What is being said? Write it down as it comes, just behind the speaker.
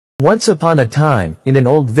Once upon a time, in an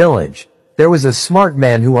old village, there was a smart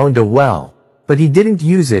man who owned a well, but he didn't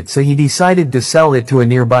use it, so he decided to sell it to a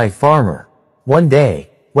nearby farmer. One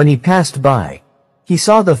day, when he passed by, he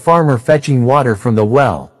saw the farmer fetching water from the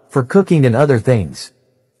well, for cooking and other things.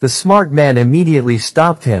 The smart man immediately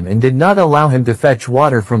stopped him and did not allow him to fetch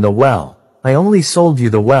water from the well. "I only sold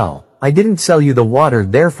you the well, I didn't sell you the water,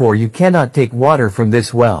 therefore you cannot take water from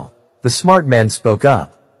this well," the smart man spoke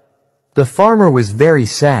up. The farmer was very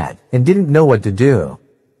sad, and didn't know what to do.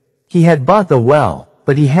 He had bought the well,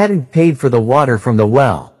 but he hadn't paid for the water from the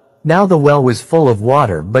well. Now the well was full of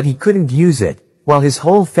water, but he couldn't use it, while his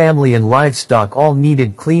whole family and livestock all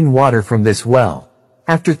needed clean water from this well.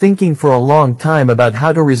 After thinking for a long time about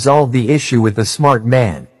how to resolve the issue with the smart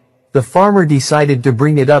man, the farmer decided to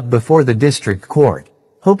bring it up before the district court.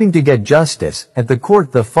 Hoping to get justice, at the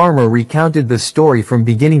court the farmer recounted the story from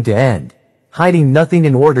beginning to end, hiding nothing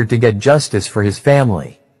in order to get justice for his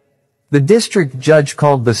family. The district judge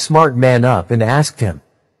called the smart man up and asked him,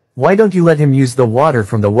 "Why don't you let him use the water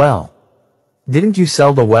from the well? Didn't you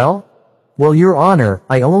sell the well?" "Well, Your Honor,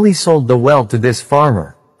 I only sold the well to this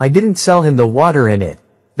farmer. I didn't sell him the water in it.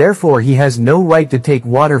 Therefore he has no right to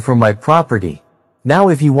take water from my property. Now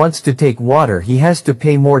if he wants to take water he has to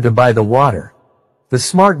pay more to buy the water." The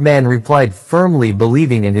smart man replied firmly,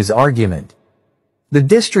 believing in his argument. The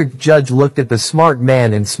district judge looked at the smart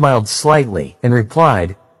man and smiled slightly, and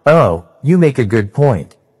replied, "Oh, you make a good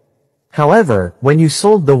point. However, when you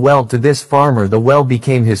sold the well to this farmer the well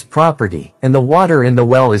became his property, and the water in the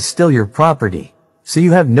well is still your property. So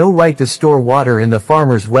you have no right to store water in the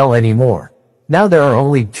farmer's well anymore. Now there are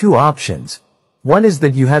only two options. One is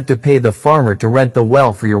that you have to pay the farmer to rent the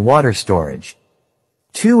well for your water storage.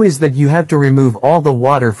 Two is that you have to remove all the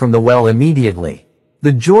water from the well immediately."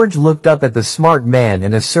 The judge looked up at the smart man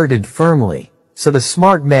and asserted firmly, so the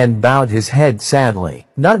smart man bowed his head sadly,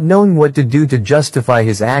 not knowing what to do to justify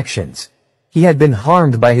his actions. He had been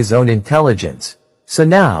harmed by his own intelligence. So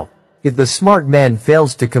now, if the smart man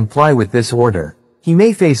fails to comply with this order, he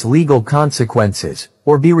may face legal consequences,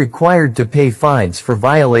 or be required to pay fines for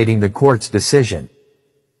violating the court's decision.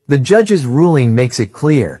 The judge's ruling makes it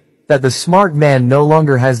clear that the smart man no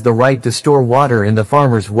longer has the right to store water in the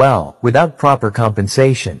farmer's well without proper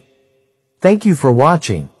compensation. Thank you for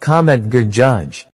watching. Comment good judge.